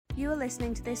You are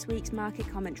listening to this week's market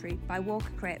commentary by Walker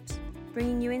Cripps,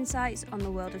 bringing you insights on the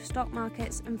world of stock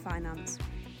markets and finance.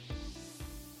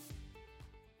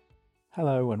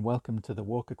 Hello and welcome to the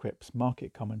Walker Cripps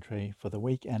market commentary for the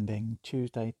week ending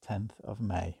Tuesday 10th of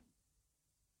May.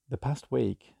 The past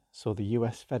week saw the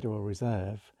US Federal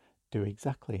Reserve do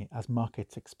exactly as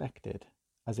markets expected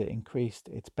as it increased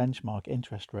its benchmark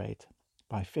interest rate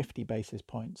by 50 basis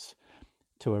points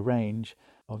to a range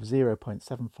of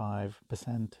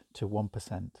 0.75% to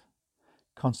 1%,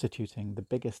 constituting the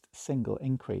biggest single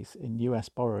increase in US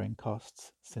borrowing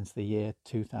costs since the year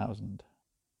 2000.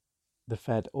 The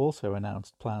Fed also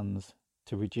announced plans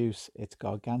to reduce its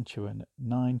gargantuan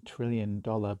 $9 trillion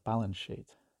balance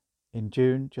sheet. In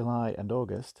June, July and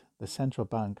August, the central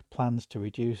bank plans to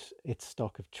reduce its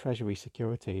stock of Treasury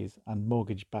securities and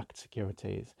mortgage-backed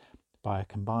securities by a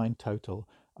combined total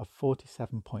of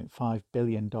 $47.5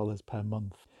 billion per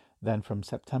month, then from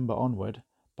September onward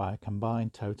by a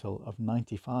combined total of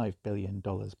 $95 billion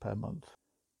per month.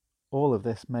 All of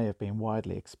this may have been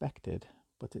widely expected,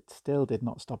 but it still did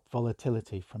not stop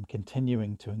volatility from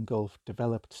continuing to engulf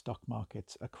developed stock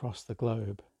markets across the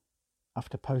globe.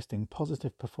 After posting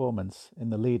positive performance in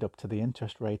the lead up to the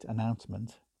interest rate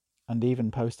announcement, and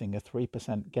even posting a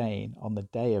 3% gain on the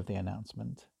day of the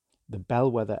announcement, the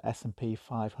bellwether S&P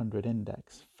 500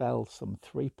 index fell some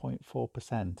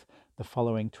 3.4% the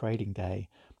following trading day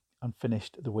and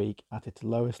finished the week at its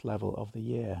lowest level of the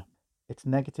year. Its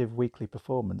negative weekly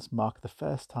performance marked the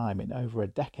first time in over a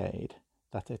decade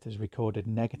that it has recorded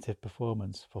negative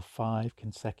performance for 5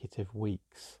 consecutive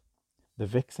weeks. The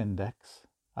VIX index,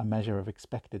 a measure of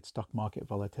expected stock market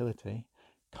volatility,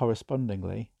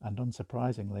 correspondingly and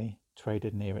unsurprisingly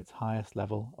traded near its highest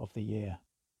level of the year.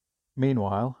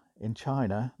 Meanwhile, in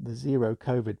China, the zero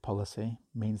COVID policy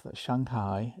means that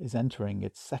Shanghai is entering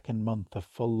its second month of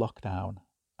full lockdown,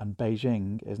 and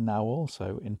Beijing is now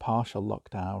also in partial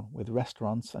lockdown, with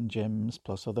restaurants and gyms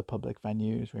plus other public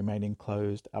venues remaining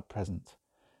closed at present.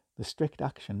 The strict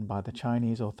action by the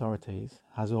Chinese authorities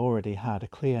has already had a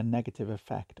clear negative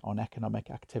effect on economic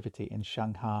activity in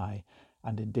Shanghai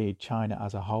and indeed China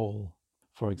as a whole.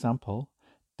 For example,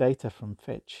 data from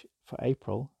Fitch for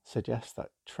April suggests that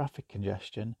traffic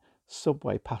congestion,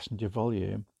 subway passenger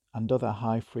volume, and other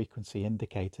high-frequency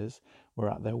indicators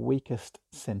were at their weakest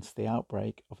since the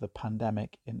outbreak of the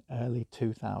pandemic in early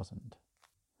 2000.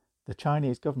 The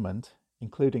Chinese government,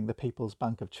 including the People's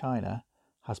Bank of China,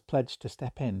 has pledged to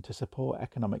step in to support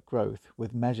economic growth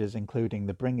with measures including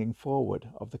the bringing forward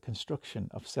of the construction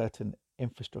of certain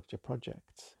infrastructure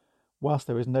projects. Whilst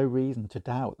there is no reason to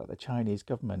doubt that the Chinese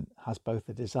government has both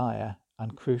the desire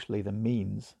and crucially the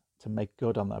means to make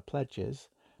good on their pledges,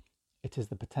 it is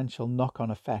the potential knock-on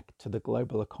effect to the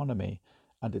global economy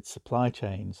and its supply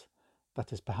chains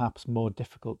that is perhaps more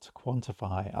difficult to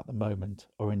quantify at the moment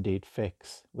or indeed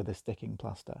fix with a sticking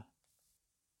plaster.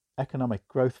 Economic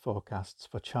growth forecasts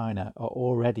for China are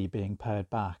already being pared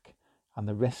back, and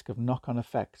the risk of knock-on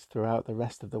effects throughout the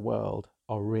rest of the world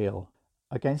are real.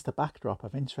 Against a backdrop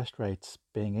of interest rates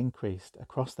being increased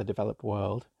across the developed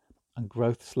world and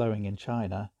growth slowing in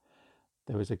China,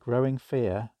 there is a growing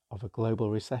fear of a global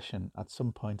recession at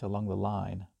some point along the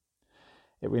line.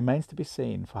 It remains to be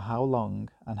seen for how long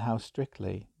and how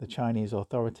strictly the Chinese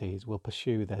authorities will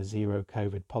pursue their zero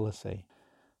COVID policy.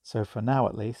 So for now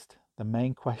at least, the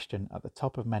main question at the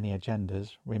top of many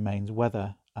agendas remains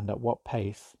whether and at what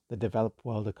pace the developed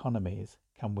world economies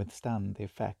can withstand the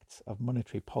effects of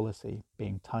monetary policy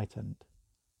being tightened.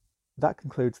 That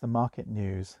concludes the market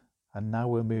news, and now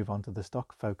we'll move on to the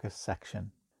stock focus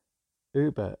section.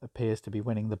 Uber appears to be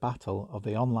winning the battle of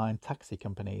the online taxi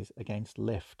companies against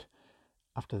Lyft,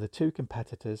 after the two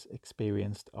competitors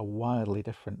experienced a wildly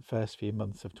different first few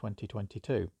months of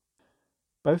 2022.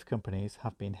 Both companies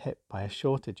have been hit by a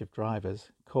shortage of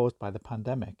drivers caused by the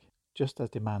pandemic, just as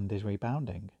demand is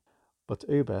rebounding. But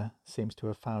Uber seems to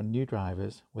have found new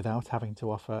drivers without having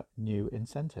to offer new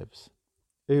incentives.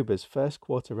 Uber's first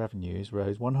quarter revenues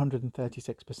rose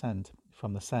 136%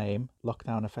 from the same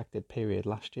lockdown-affected period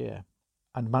last year,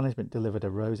 and management delivered a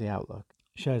rosy outlook.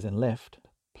 Shares in Lyft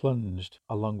plunged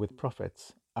along with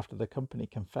profits after the company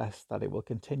confessed that it will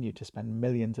continue to spend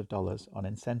millions of dollars on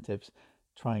incentives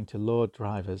trying to lure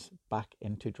drivers back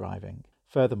into driving.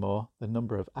 Furthermore, the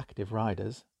number of active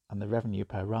riders and the revenue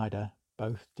per rider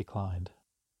both declined.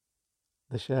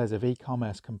 The shares of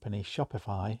e-commerce company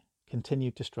Shopify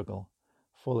continued to struggle,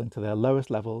 falling to their lowest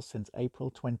levels since April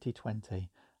 2020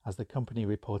 as the company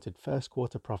reported first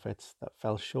quarter profits that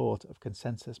fell short of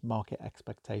consensus market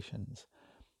expectations.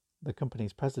 The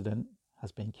company's president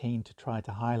has been keen to try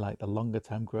to highlight the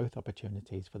longer-term growth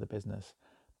opportunities for the business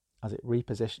as it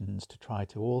repositions to try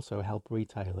to also help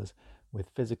retailers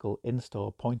with physical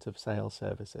in-store point-of-sale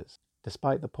services.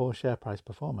 Despite the poor share price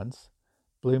performance,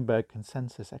 Bloomberg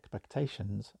consensus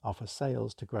expectations are for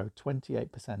sales to grow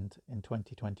 28% in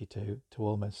 2022 to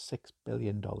almost $6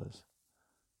 billion.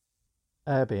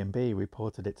 Airbnb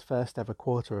reported its first ever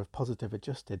quarter of positive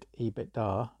adjusted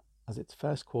EBITDA as its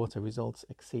first quarter results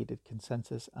exceeded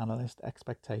consensus analyst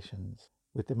expectations.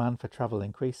 With demand for travel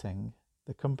increasing,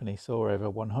 the company saw over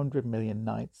 100 million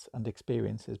nights and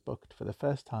experiences booked for the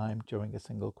first time during a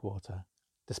single quarter.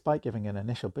 Despite giving an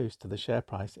initial boost to the share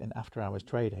price in after-hours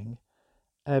trading,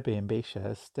 Airbnb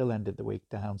shares still ended the week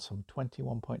down some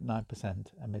 21.9%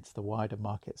 amidst the wider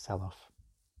market sell-off.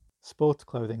 Sports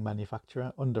clothing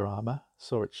manufacturer Under Armour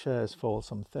saw its shares fall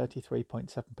some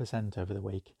 33.7% over the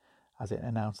week as it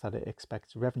announced that it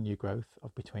expects revenue growth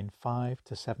of between 5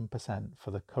 to 7%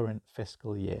 for the current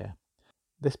fiscal year.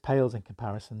 This pales in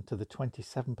comparison to the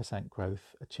 27%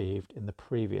 growth achieved in the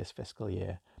previous fiscal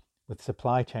year, with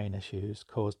supply chain issues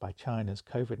caused by China's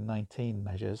COVID-19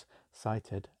 measures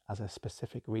cited as a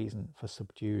specific reason for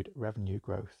subdued revenue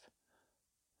growth.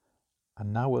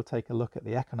 And now we'll take a look at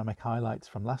the economic highlights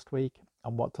from last week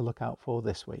and what to look out for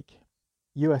this week.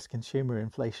 US consumer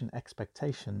inflation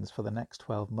expectations for the next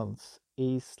 12 months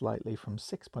eased slightly from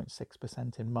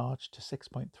 6.6% in March to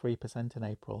 6.3% in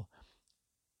April.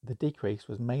 The decrease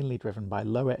was mainly driven by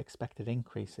lower expected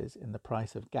increases in the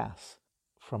price of gas,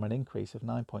 from an increase of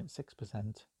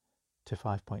 9.6% to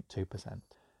 5.2%.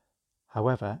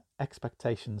 However,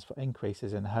 expectations for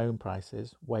increases in home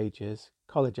prices, wages,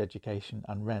 college education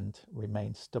and rent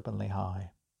remain stubbornly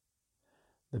high.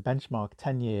 The benchmark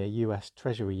 10-year US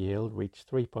Treasury yield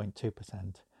reached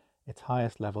 3.2%, its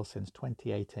highest level since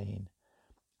 2018.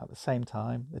 At the same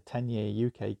time, the 10-year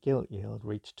UK gilt yield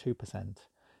reached 2%,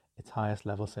 its highest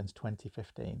level since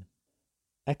 2015.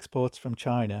 Exports from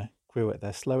China grew at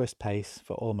their slowest pace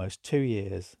for almost 2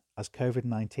 years as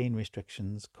COVID-19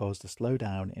 restrictions caused a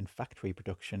slowdown in factory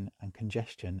production and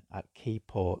congestion at key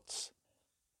ports.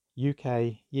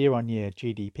 UK year-on-year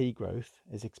GDP growth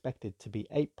is expected to be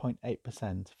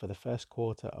 8.8% for the first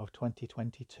quarter of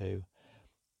 2022.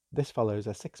 This follows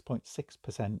a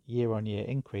 6.6% year-on-year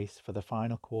increase for the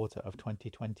final quarter of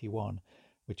 2021,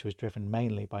 which was driven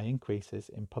mainly by increases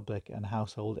in public and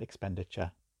household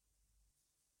expenditure.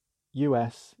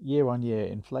 US year-on-year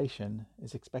inflation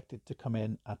is expected to come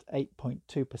in at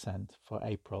 8.2% for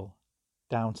April,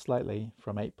 down slightly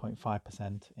from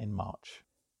 8.5% in March.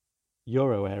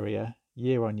 Euro area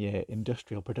year-on-year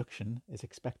industrial production is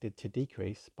expected to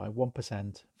decrease by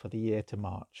 1% for the year to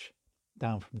March,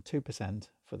 down from 2%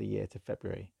 for the year to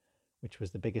February, which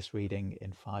was the biggest reading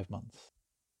in 5 months.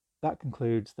 That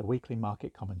concludes the weekly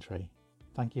market commentary.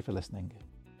 Thank you for listening.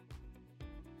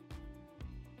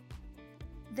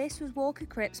 This was Walker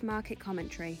Cripps Market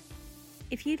Commentary.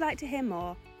 If you'd like to hear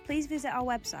more, please visit our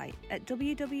website at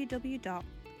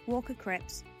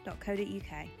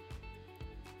www.walkercripps.co.uk.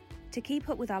 To keep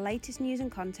up with our latest news and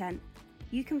content,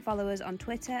 you can follow us on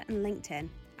Twitter and LinkedIn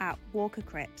at Walker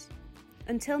Cripps.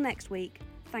 Until next week,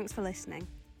 thanks for listening.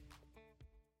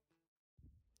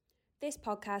 This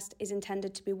podcast is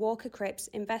intended to be Walker Cripps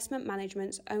Investment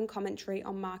Management's own commentary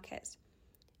on markets.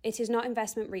 It is not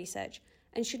investment research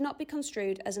and should not be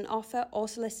construed as an offer or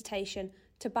solicitation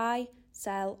to buy,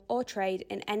 sell or trade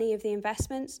in any of the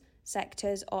investments,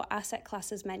 sectors or asset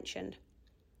classes mentioned.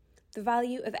 The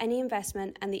value of any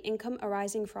investment and the income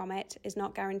arising from it is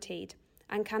not guaranteed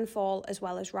and can fall as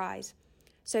well as rise,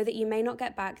 so that you may not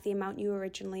get back the amount you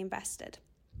originally invested.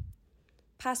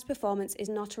 Past performance is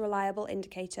not a reliable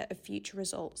indicator of future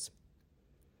results.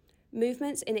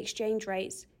 Movements in exchange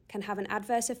rates can have an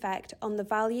adverse effect on the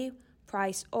value,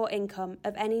 price or income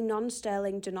of any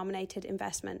non-sterling denominated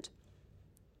investment.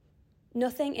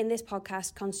 Nothing in this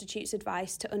podcast constitutes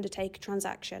advice to undertake a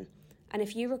transaction, and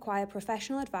if you require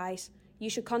professional advice, you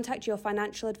should contact your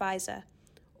financial advisor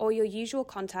or your usual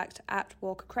contact at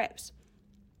Walker Cripps.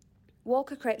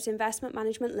 Walker Cripps Investment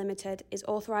Management Limited is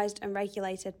authorised and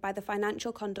regulated by the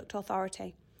Financial Conduct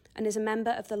Authority and is a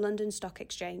member of the London Stock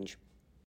Exchange.